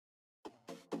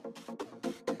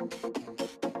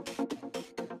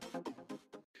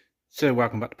So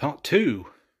welcome back to part 2,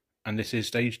 and this is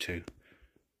stage 2.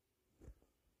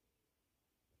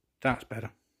 That's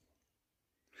better.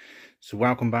 So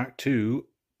welcome back to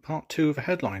part 2 of a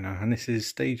headliner, and this is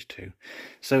stage 2.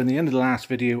 So in the end of the last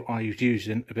video I was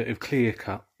using a bit of clear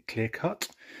coat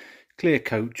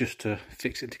just to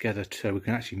fix it together so we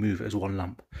can actually move it as one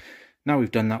lump. Now we've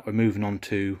done that, we're moving on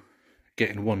to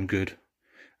getting one good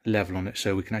level on it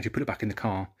so we can actually put it back in the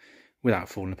car without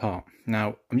falling apart.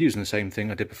 Now I'm using the same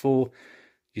thing I did before,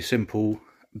 your simple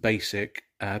basic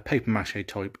paper mache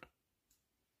type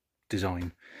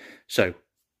design. So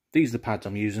these are the pads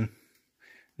I'm using.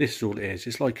 This is all it is.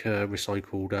 It's like a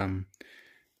recycled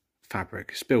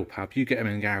fabric spill pad. You get them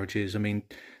in garages. I mean,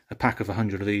 a pack of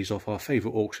 100 of these off our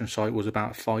favourite auction site was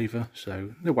about £5,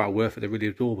 so they're well worth it. They're really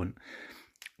absorbent,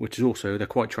 which is also, they're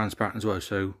quite transparent as well,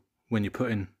 so when you're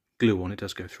putting glue on, it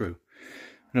does go through.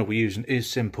 And all we're using is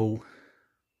simple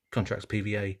contracts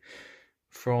PVA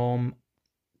from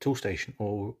Toolstation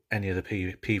or any other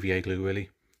PVA glue really.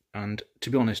 And to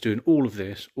be honest, doing all of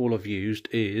this, all I've used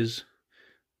is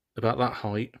about that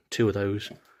height, 2 of those.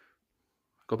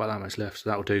 I've got about that much left, so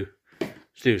that'll do.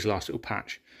 Just do this last little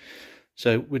patch.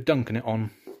 So we're dunking it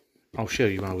on. I'll show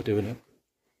you how we're doing it.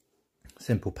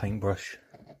 Simple paintbrush.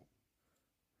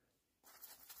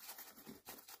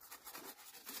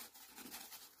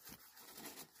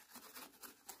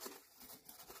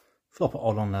 Flop it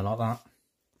all on there like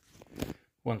that.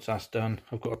 Once that's done,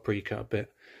 I've got to pre-cut a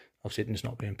bit. Obviously it's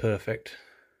not being perfect.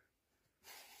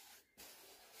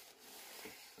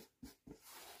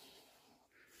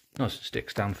 Nice, it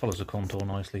sticks down, follows the contour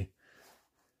nicely.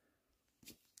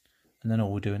 And then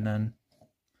all we're doing then,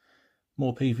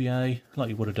 more PVA, like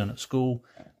you would have done at school,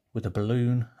 with a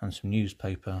balloon and some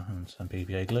newspaper and some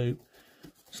PVA glue.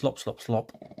 Slop, slop,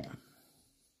 slop.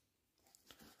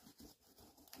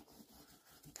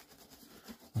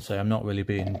 So I'm not really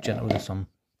being gentle with this, I'm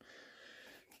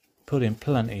putting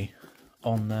plenty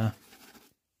on there.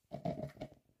 And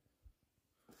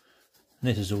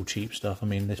this is all cheap stuff. I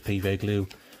mean, this PVA glue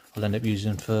I'll end up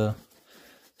using for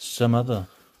some other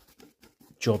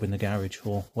job in the garage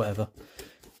or whatever.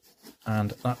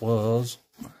 And that was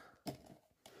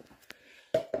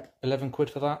 11 quid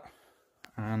for that,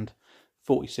 and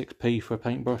 46p for a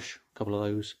paintbrush, a couple of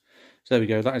those. So there we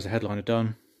go, that is the headliner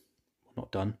done.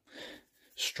 Not done.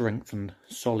 Strengthened,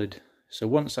 solid. So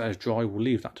once that is dry, we'll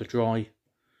leave that to dry.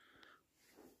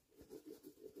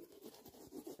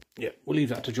 Yeah, we'll leave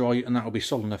that to dry, and that will be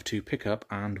solid enough to pick up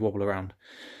and wobble around.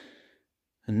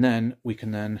 And then we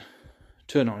can then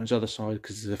turn it on its other side,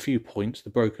 because there's a few points,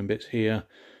 the broken bits here,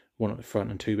 one at the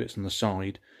front and 2 bits on the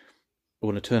side. I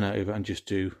want to turn it over and just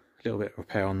do a little bit of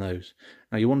repair on those.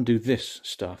 Now you want to do this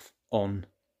stuff on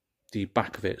the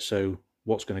back of it, so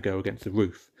what's going to go against the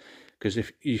roof. Because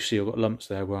if you see I've got lumps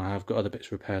there where I have got other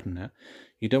bits repaired in it,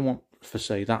 you don't want, for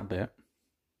say, that bit,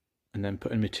 and then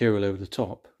putting material over the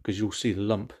top, because you'll see the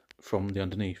lump from the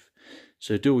underneath.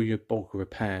 So do all your bulk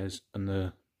repairs and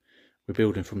the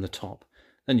rebuilding from the top.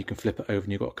 Then you can flip it over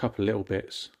and you've got a couple of little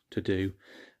bits to do.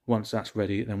 Once that's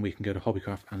ready, then we can go to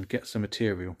Hobbycraft and get some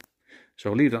material. So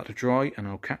I'll leave that to dry and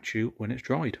I'll catch you when it's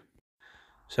dried.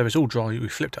 So it's all dry, we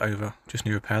flipped it over, just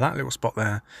need to repair that little spot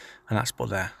there and that spot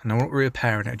there. And I'm not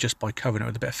repairing it just by covering it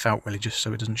with a bit of felt really, just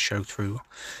so it doesn't show through.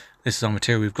 This is our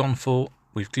material we've gone for.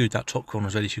 We've glued that top corner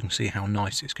already so you can see how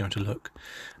nice it's going to look.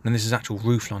 And then this is actual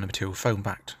roof liner material, foam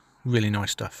backed. Really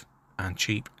nice stuff. And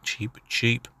cheap, cheap,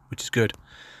 cheap, which is good.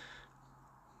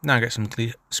 Now get some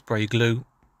spray glue.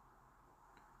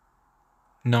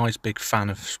 Nice big fan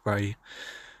of spray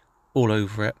all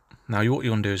over it. Now what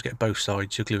you want to do is get both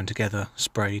sides you're gluing together,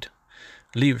 sprayed,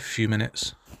 leave it for a few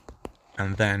minutes,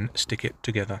 and then stick it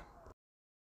together.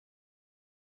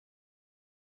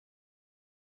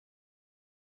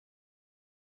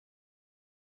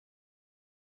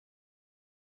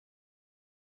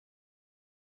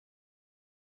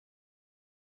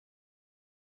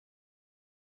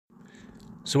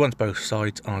 So once both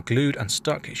sides are glued and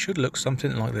stuck, it should look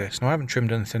something like this. Now I haven't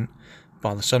trimmed anything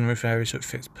by the sunroof area, so it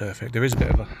fits perfect. There is a bit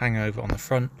of a hangover on the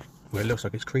front where it looks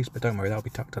like it's creased, but don't worry, that'll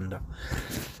be tucked under.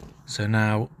 So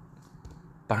now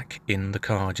back in the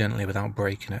car gently without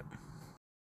breaking it.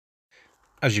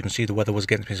 As you can see, the weather was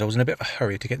against me, so I was in a bit of a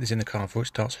hurry to get this in the car before it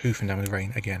starts hoofing down with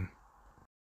rain again.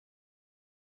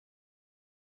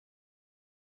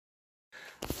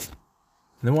 And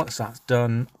then once that's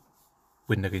done,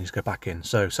 window can just go back in.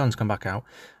 So sun's come back out.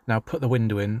 Now put the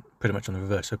window in pretty much on the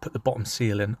reverse. So put the bottom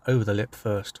seal in over the lip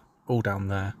first, all down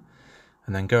there,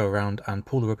 and then go around and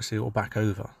pull the rubber seal back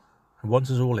over. And once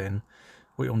it's all in,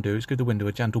 what you want to do is give the window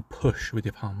a gentle push with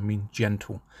your palm. I mean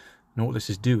gentle. And what this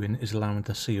is doing is allowing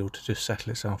the seal to just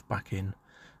settle itself back in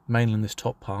mainly in this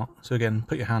top part. So again,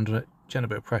 put your hand on it, gentle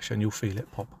bit of pressure and you'll feel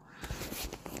it pop.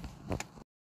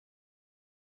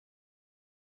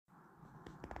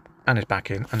 And it's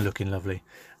back in and looking lovely.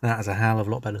 That is a hell of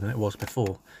a lot better than it was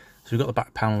before. So we've got the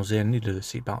back panels in, you do the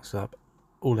seat belts up,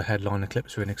 all the headliner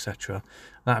clips are in, etc.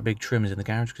 That big trim is in the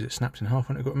garage because it snapped in half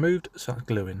when it got removed, so that's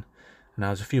gluing. And now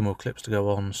there's a few more clips to go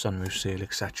on, sunroof seal,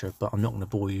 etc. But I'm not going to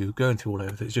bore you going through all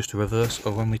of it. It's just a reverse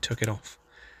of when we took it off.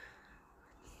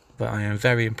 But I am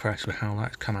very impressed with how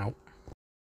that's come out.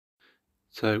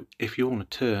 So if you want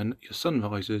to turn your sun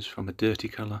visors from a dirty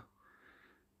colour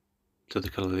to the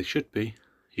colour they should be,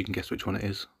 you can guess which one it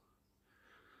is.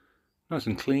 Nice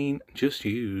and clean, just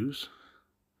use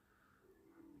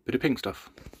a bit of pink stuff.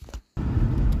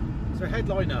 So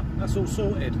headliner, that's all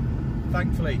sorted,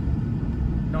 thankfully.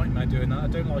 Nightmare doing that, I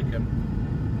don't like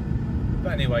them.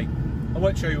 But anyway, I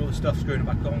won't show you all the stuff screwing it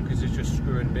back on because it's just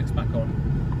screwing bits back on.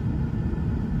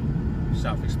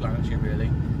 Self-explanatory really.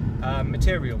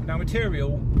 Material, now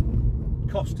material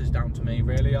cost is down to me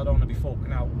really. I don't want to be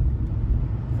forking out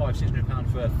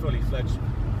 £500–600 for a fully fledged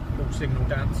full signal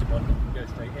dancing one that can go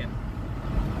straight in.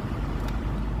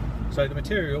 So the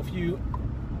material, if you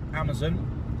Amazon,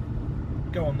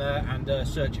 go on there and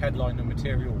search headliner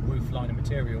material, roof liner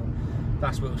material,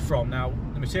 that's what it was from. Now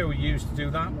the material used to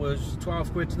do that was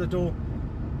 12 quid to the door.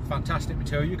 Fantastic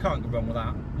material, you can't go wrong with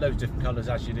that. Loads of different colours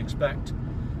as you'd expect.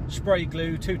 Spray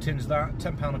glue, 2 tins of that,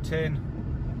 £10 a tin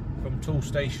from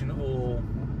Toolstation or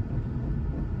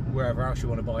wherever else you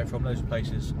want to buy it from, those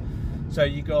places. So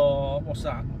you got, what's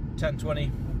that, 10,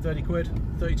 20, 30 quid,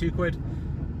 32 quid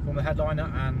from the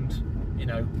headliner, and you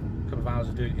know, a couple of hours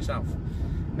of doing it yourself.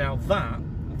 Now that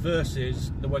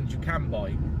versus the ones you can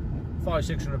buy,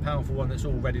 £500–600 for one that's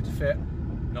all ready to fit,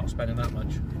 not spending that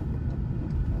much.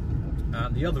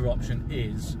 And the other option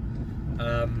is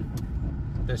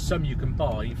there's some you can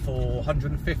buy for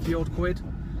 150 odd quid.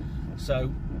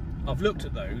 So I've looked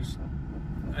at those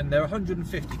and they're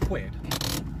 150 quid,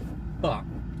 but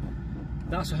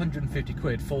that's 150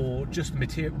 quid for just the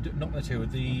material, not material,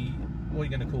 the, what are you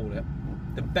going to call it,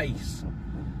 the base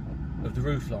of the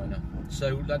roof liner.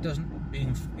 So that doesn't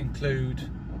include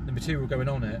the material going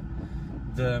on it,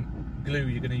 the glue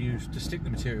you're going to use to stick the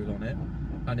material on it,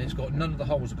 and it's got none of the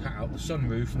holes are cut out. The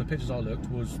sunroof, from the pictures I looked,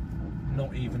 was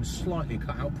not even slightly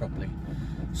cut out properly.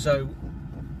 So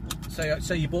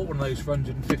say you bought one of those for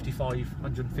 150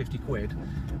 quid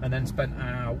and then spent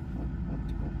out,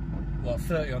 well,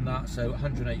 30 on that, so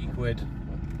 180 quid.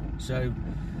 So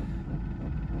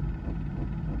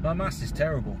my maths is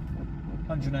terrible.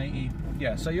 180,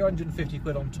 yeah, so you're 150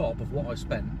 quid on top of what I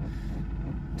spent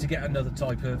to get another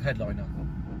type of headliner.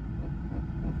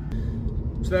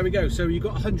 So there we go, so you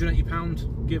got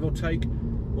 £180 give or take,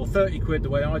 or 30 quid the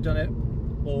way I done it,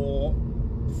 or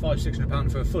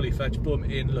 £500–600 for a fully fledged boom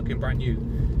in looking brand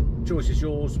new. Choice is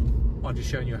yours. I'm just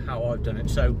showing you how I've done it.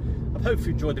 So I hope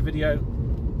you enjoyed the video.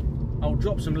 I'll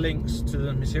drop some links to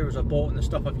the materials I've bought and the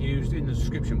stuff I've used in the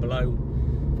description below.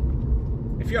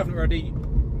 If you haven't already,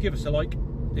 give us a like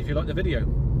if you like the video.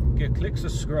 Click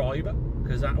subscribe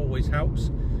because that always helps,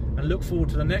 and look forward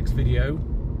to the next video,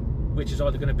 which is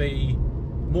either going to be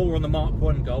more on the Mark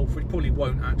 1 Golf, which probably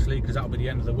won't actually because that'll be the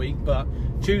end of the week, but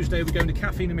Tuesday we're going to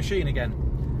Caffeine and Machine again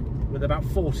with about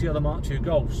 40 other Mark 2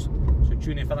 Golfs, so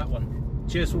tune in for that one.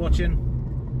 Cheers for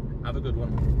watching, have a good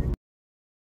one.